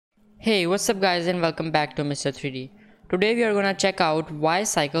Hey, what's up guys and welcome back to Mr. 3D. Today we are gonna check out why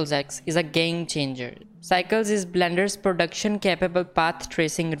CyclesX is a game changer. Cycles is Blender's production capable path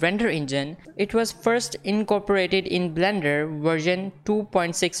tracing render engine. It was first incorporated in Blender version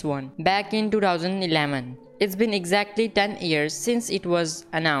 2.61 back in 2011. It's been exactly 10 years since it was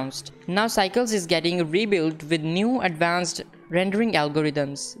announced. Now Cycles is getting rebuilt with new advanced rendering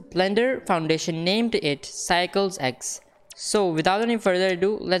algorithms. Bledner Foundation named it CyclesX. So without any further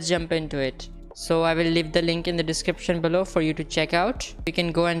ado, let's jump into it. So I will leave the link in the description below for you to check out. You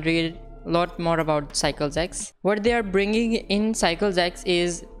can go and read a lot more about CyclesX. What they are bringing in CyclesX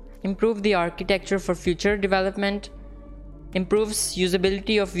is improve the architecture for future development, improves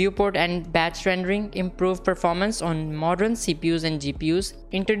usability of viewport and batch rendering, improve performance on modern CPUs and GPUs,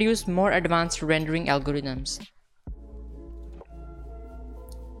 introduce more advanced rendering algorithms.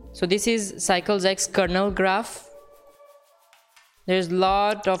 So this is CyclesX kernel graph. There's a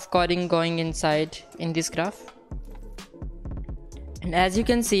lot of coding going inside in this graph, and as you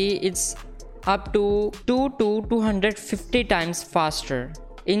can see, it's up to 2 to 250 times faster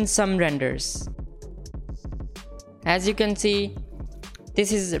in some renders. As you can see,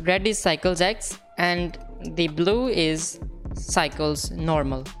 this is red is CyclesX and the blue is Cycles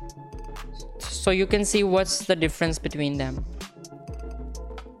normal. So you can see what's the difference between them.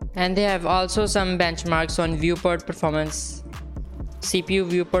 And they have also some benchmarks on viewport performance, CPU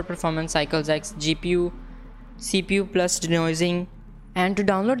viewport performance, CyclesX, GPU, CPU plus denoising. And to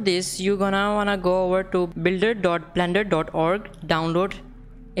download this, you're gonna wanna go over to builder.blender.org, download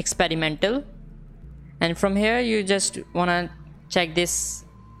experimental, and from here you just wanna check this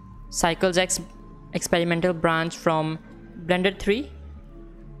CyclesX experimental branch from Blender 3.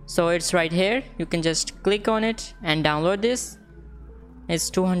 So it's right here. You can just click on it and download this.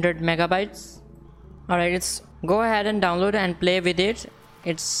 It's 200 megabytes. Alright, it's go ahead and download and play with it.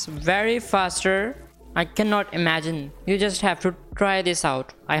 It's very faster. I cannot imagine. You just have to try this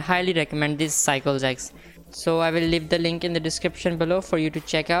out. I highly recommend this CyclesX. So I will leave the link in the description below for you to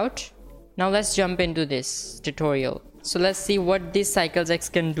check out. Now let's jump into this tutorial. So let's see what this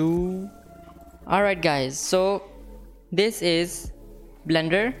CyclesX can do. Alright guys, so this is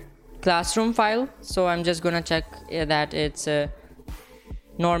Blender classroom file. So I'm just gonna check that it's a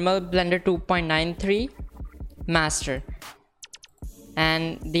normal Blender 2.93 master,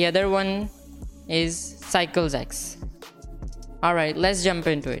 and the other one is CyclesX. Alright, let's jump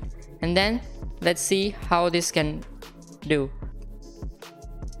into it and then let's see how this can do.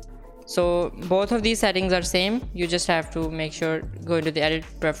 So both of these settings are same. You just have to make sure go into the edit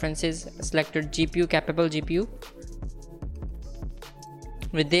preferences, selected GPU, capable GPU,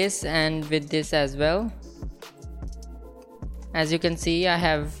 with this and with this as well. As you can see, I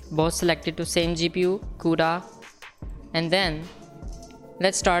have both selected to same GPU, CUDA, and then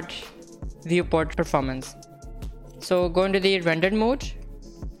let's start viewport performance. So go into the rendered mode,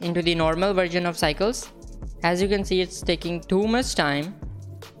 into the normal version of Cycles. As you can see, it's taking too much time.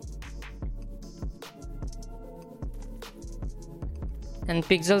 And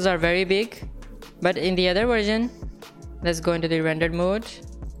pixels are very big, but in the other version, let's go into the rendered mode.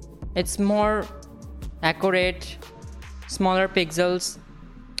 It's more accurate, smaller pixels,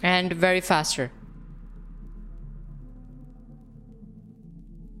 and very faster.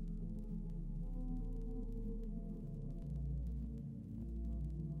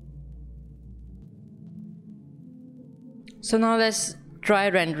 So now let's try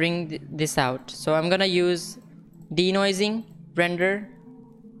rendering this out. So I'm gonna use denoising render,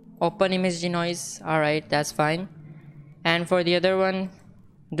 open image denoise. Alright, that's fine. And for the other one,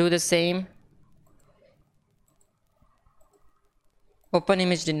 do the same, open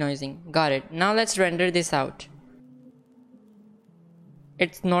image denoising. Got it. Now let's render this out.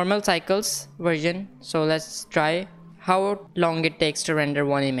 It's normal Cycles version, so let's try how long it takes to render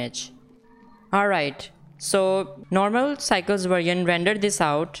one image. Alright, so normal Cycles version rendered this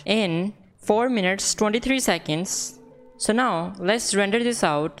out in 4 minutes 23 seconds. So now let's render this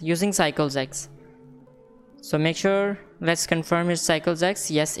out using CyclesX. So make sure, let's confirm it's CyclesX.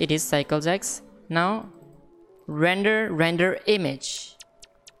 Yes, it is CyclesX. Now render image.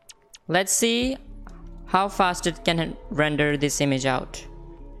 Let's see how fast it can render this image out.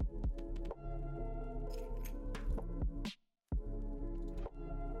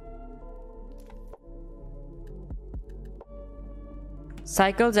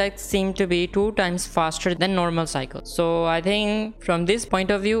 CyclesX seem to be 2 times faster than normal Cycles. So I think from this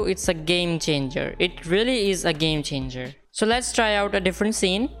point of view, it's a game changer. It really is a game changer. So let's try out a different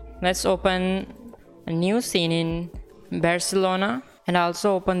scene. Let's open a new scene in Barcelona and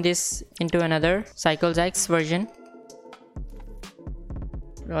also open this into another CyclesX version.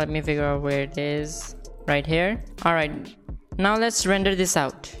 Let me figure out where it is. Right here. Alright, now let's render this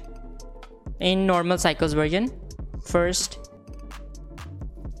out in normal cycles version first.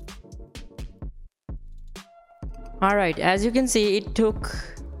 Alright, as you can see, it took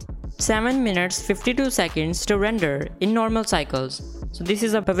 7 minutes 52 seconds to render in normal cycles. So this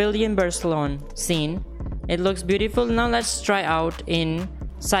is a Pavilion Barcelona scene. It looks beautiful. Now let's try out in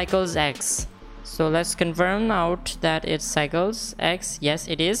HDRI'S. So let's confirm out that it's HDRI'S. Yes,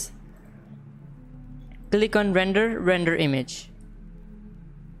 it is. Click on render image.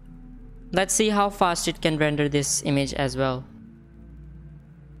 Let's see how fast it can render this image as well.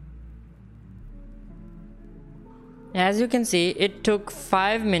 As you can see, it took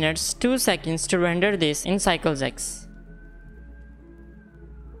 5 minutes 2 seconds to render this in HDRI'S.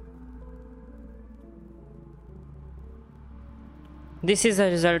 This is a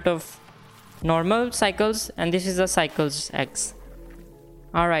result of normal cycles and this is a HDRI'S.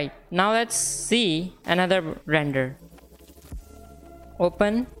 Alright, now let's see another render.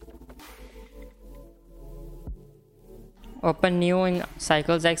 Open new in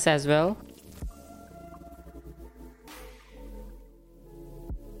HDRI'S as well.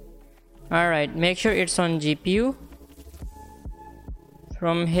 Alright, make sure it's on GPU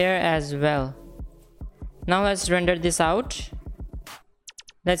from here as well. Now let's render this out.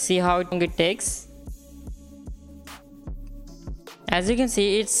 Let's see how long it takes. As you can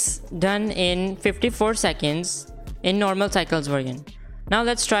see, it's done in 54 seconds in normal cycles version. Now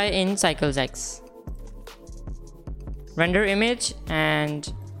let's try in HDRI'S. Render image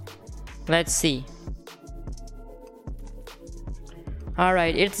and let's see.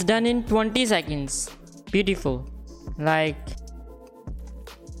 Alright, it's done in 20 seconds. Beautiful.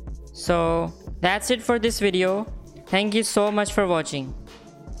 So that's it for this video. Thank you so much for watching.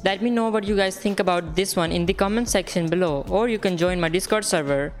 Let me know what you guys think about this one in the comment section below, or you can join my Discord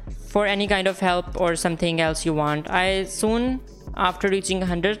server for any kind of help or something else you want. I soon, after reaching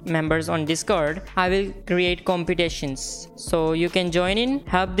 100 members on Discord, I will create competitions, so you can join in,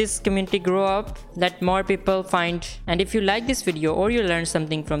 help this community grow up, let more people find. And if you like this video or you learned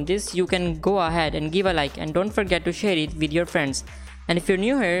something from this, you can go ahead and give a like, and don't forget to share it with your friends. And if you're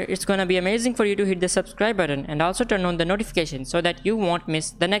new here, it's gonna be amazing for you to hit the subscribe button and also turn on the notification so that you won't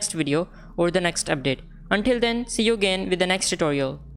miss the next video or the next update. Until then, see you again with the next tutorial.